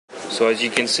So as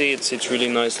you can see, it sits really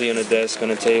nicely on a desk,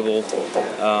 on a table,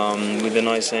 with a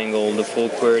nice angle. The full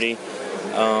QWERTY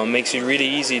makes it really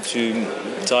easy to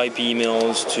type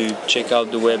emails, to check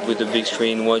out the web with the big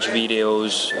screen, watch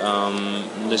videos,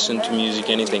 listen to music,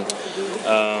 anything.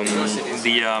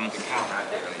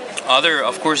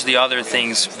 The other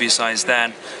things besides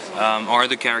that are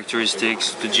the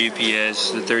characteristics: the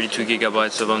GPS, the 32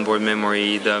 gigabytes of onboard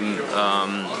memory, the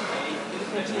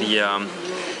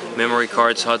memory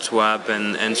cards, hot swap,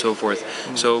 and so forth.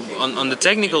 So on the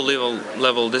technical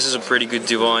level, this is a pretty good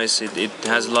device. It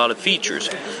has a lot of features,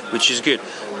 which is good.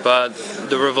 But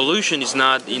the revolution is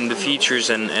not in the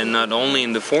features and not only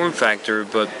in the form factor,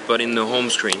 but in the home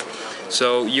screen.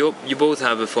 So you both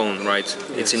have a phone, right?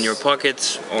 It's in your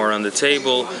pocket or on the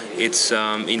table. It's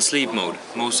in sleep mode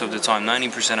most of the time,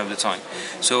 90% of the time.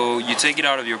 So you take it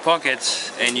out of your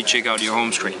pocket and you check out your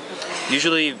home screen.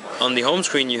 Usually on the home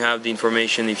screen you have the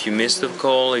information if you missed a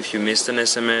call, if you missed an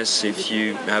SMS, if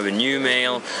you have a new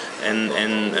mail and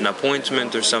an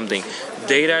appointment or something.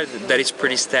 Data that is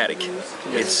pretty static.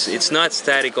 It's not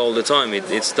static all the time.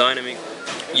 It's dynamic.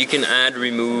 You can add,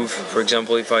 remove. For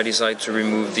example, if I decide to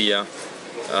remove the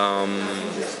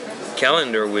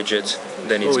calendar widget,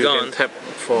 then it's gone. You can tap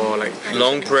for like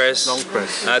long press,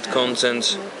 add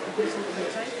content.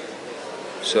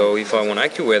 So if I want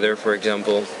AccuWeather, for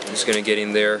example, it's going to get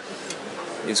in there.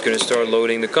 It's going to start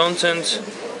loading the content,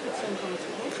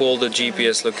 pull the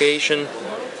GPS location.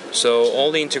 So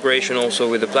all the integration also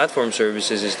with the platform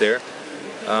services is there.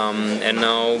 And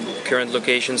now current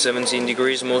location 17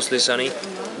 degrees, mostly sunny,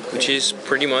 which is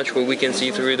pretty much what we can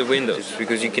see through the windows,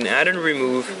 because you can add and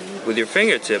remove with your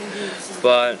fingertip.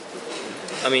 But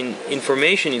I mean,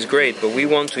 information is great, but we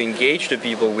want to engage the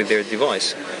people with their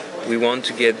device. We want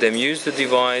to get them use the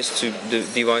device to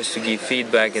give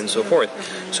feedback and so forth.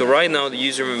 So right now the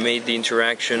user made the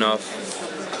interaction of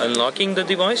unlocking the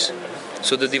device.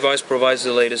 So the device provides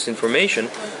the latest information,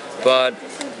 but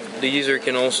the user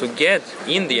can also get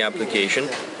in the application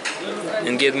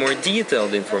and get more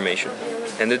detailed information.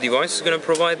 And the device is going to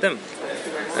provide them.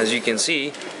 As you can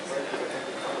see,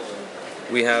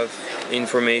 we have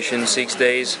information 6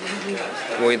 days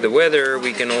with the weather.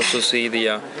 We can also see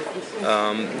the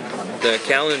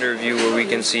calendar view where we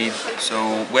can see.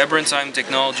 So web runtime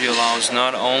technology allows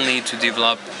not only to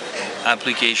develop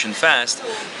application fast,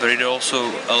 but it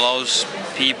also allows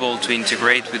people to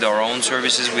integrate with our own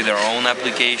services, with our own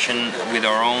application, with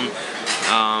our own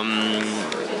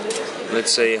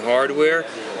let's say hardware,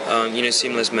 in a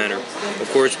seamless manner. Of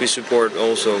course we support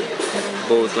also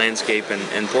both landscape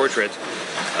and portrait.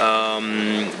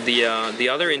 The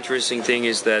other interesting thing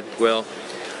is that, well,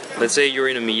 let's say you're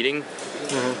in a meeting.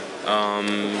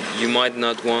 You might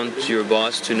not want your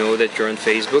boss to know that you're on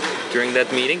Facebook during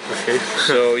that meeting. Okay.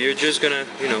 So you're just gonna,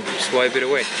 swipe it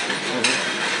away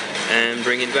and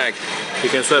bring it back. You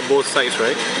can swipe both sides,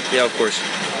 right? Yeah, of course.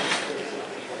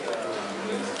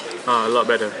 A lot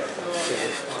better.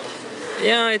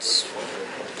 Yeah, it's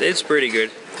pretty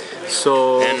good.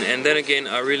 So and then again,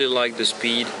 I really like the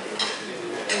speed.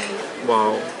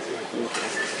 Wow.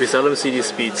 We seldom see these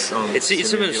speeds on. It's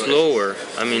even slower.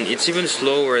 I mean, it's even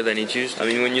slower than it used to. I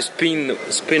mean, when you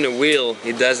spin a wheel,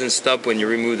 it doesn't stop when you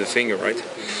remove the finger, right?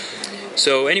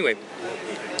 So anyway,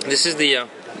 this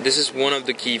is one of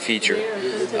the key features.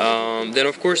 Then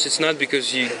of course it's not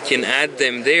because you can add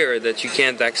them there that you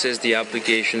can't access the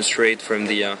application straight from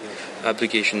the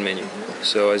application menu.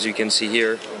 So as you can see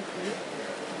here,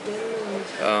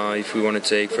 if we want to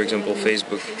take, for example,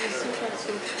 Facebook.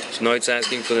 So now it's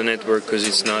asking for the network because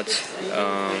it's not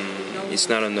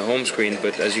on the home screen,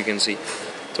 but as you can see,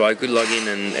 so I could log in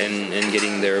and get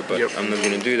in there, but I'm not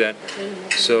going to do that.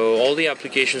 So all the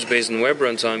applications based on web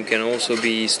runtime can also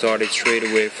be started straight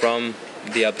away from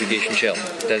the application shell.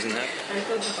 It doesn't have.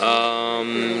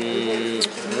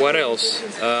 What else?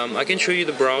 I can show you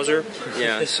the browser.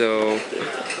 Yeah. So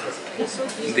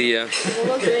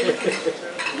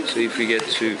so if we get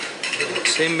to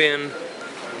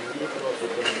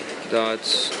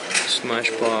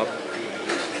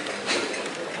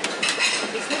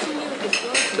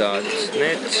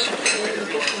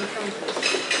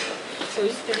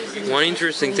One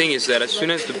interesting thing is that as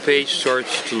soon as the page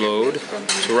starts to load,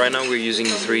 so right now we're using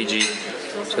 3G,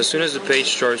 so as soon as the page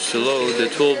starts to load, the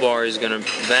toolbar is going to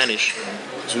vanish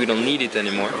because we don't need it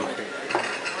anymore.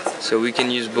 So we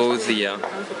can use both the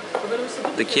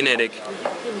kinetic.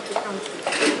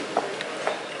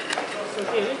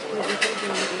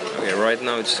 Okay, right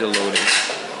now it's still loading.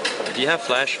 Do you have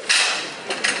Flash?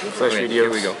 Flash videos. Here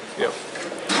we go. Yep.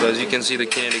 So as you can see, the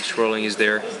kinetic scrolling is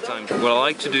there. What I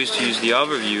like to do is to use the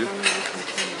overview.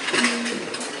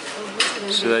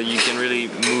 so that you can really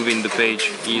move in the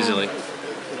page easily.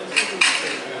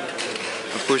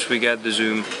 Of course, we got the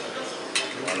zoom,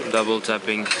 double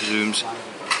tapping zooms.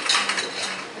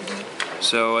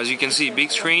 So as you can see,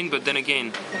 big screen, but then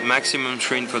again, maximum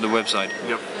screen for the website.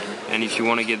 Yep. And if you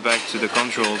want to get back to the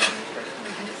controls,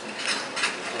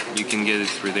 you can get it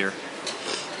through there.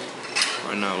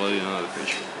 Right now, loading another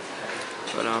page.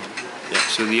 But yeah,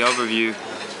 so the overview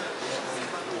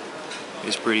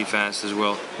is pretty fast as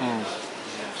well.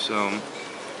 So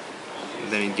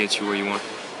then it gets you where you want.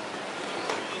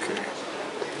 Okay.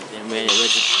 Yeah, man,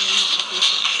 ready.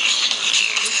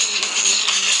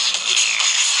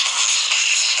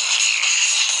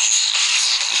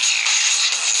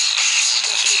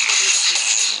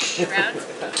 Around